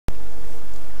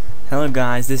Hello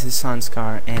guys, this is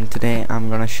Sanskar and today I'm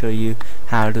gonna show you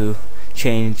how to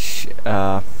change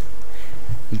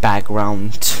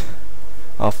background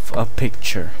of a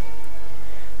picture.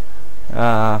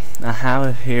 I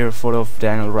have here a photo of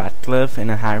Daniel Radcliffe in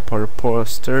a Harry Potter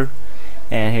poster,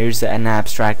 and here's an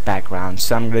abstract background.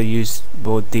 So I'm gonna use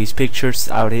both these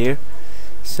pictures out here.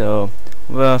 So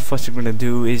first you're gonna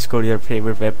do is go to your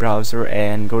favorite web browser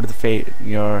and go to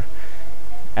your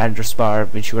address bar,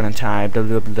 which you're gonna type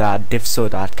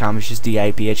www.difso.com, which is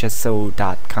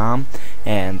dipso.com,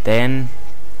 and then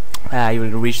you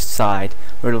will reach the site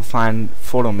where you'll find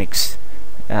Photomix,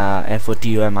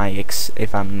 Photomix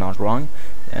if I'm not wrong,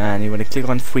 and you're gonna click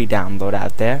on free download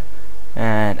out there,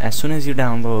 and as soon as you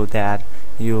download that,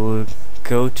 you'll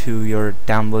go to your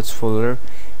downloads folder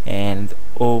and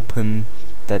open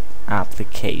that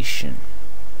application.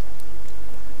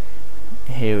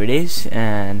 Here it is,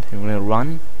 and we're gonna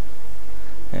run.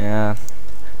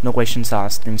 No questions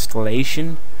asked.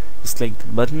 Installation. Just click the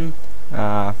button.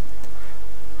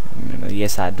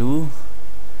 Yes, I do.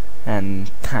 And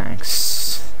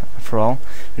thanks for all.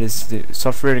 This the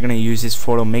software you're gonna use is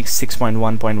Photomix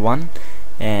 6.1.1,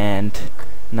 and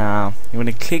now you're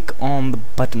gonna click on the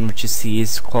button which you see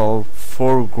is called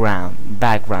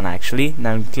background actually.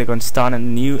 Now click on start a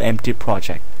new empty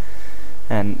project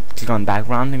and click on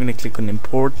background. You're gonna click on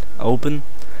import, open,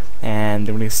 and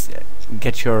you're gonna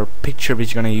get your picture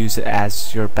which you're gonna use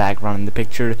as your background in the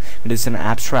picture. It is an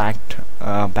abstract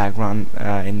background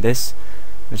in this,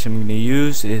 which I'm gonna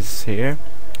use is here.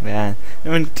 And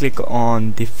I'm gonna click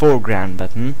on the foreground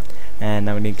button, and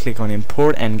I'm gonna click on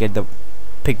import and get the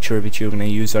picture which you're gonna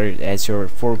use as your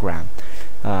foreground.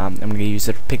 I'm gonna use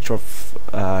a picture of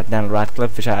Daniel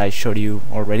Radcliffe, which I showed you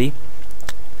already.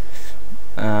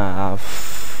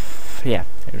 Yeah,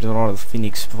 there's a lot of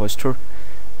Phoenix poster,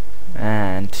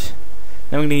 and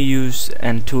now I'm going to use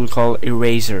a tool called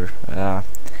eraser. We're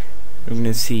going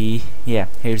to see, yeah,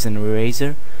 here's an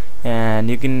eraser, and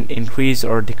you can increase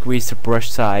or decrease the brush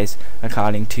size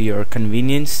according to your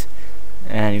convenience,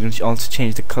 and you can also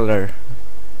change the color.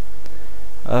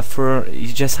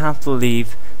 You just have to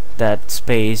leave that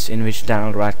space in which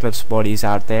Daniel Radcliffe's body is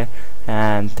out there,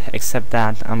 and except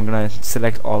that I'm gonna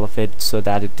select all of it so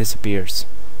that it disappears.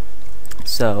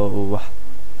 So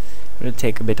it'll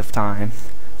take a bit of time.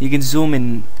 You can zoom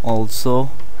in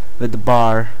also with the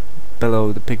bar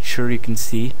below the picture. You can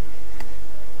see.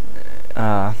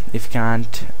 If you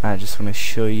can't, I just want to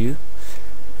show you.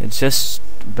 It's just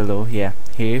below, yeah,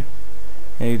 here.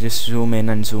 And you just zoom in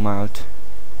and zoom out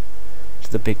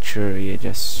to the picture. You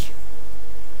just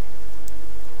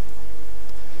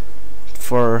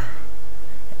for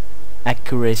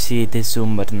accuracy, this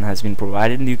zoom button has been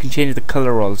provided, and you can change the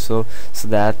color also so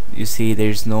that you see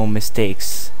there's no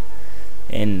mistakes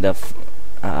in the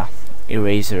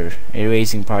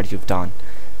erasing part you've done.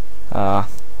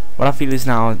 What I feel is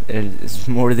now is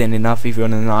more than enough if you're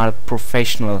not a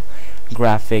professional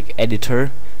graphic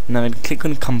editor. Now click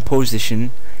on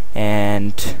composition,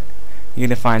 and you're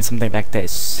gonna find something like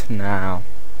this. Now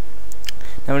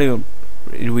we'll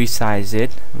resize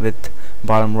it with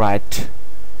bottom right.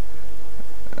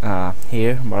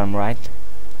 Here, bottom right,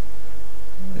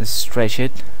 stretch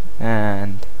it,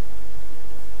 and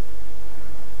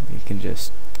you can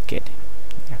just get it.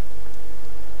 Yeah.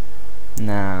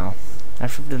 Now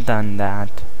after you've done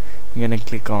that, you're gonna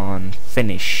click on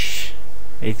finish.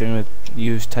 If you're gonna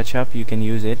use touch up, you can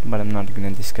use it, but I'm not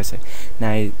gonna discuss it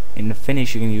now. In the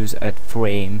finish, you can use a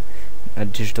frame, a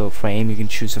digital frame. You can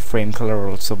choose a frame color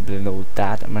also below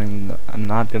that. I'm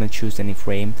not gonna choose any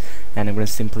frame, and I'm gonna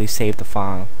simply save the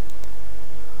file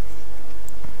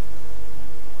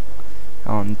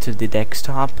onto the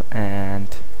desktop.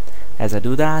 And as I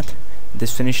do that,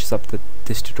 this finishes up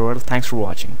this tutorial. Thanks for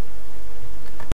watching.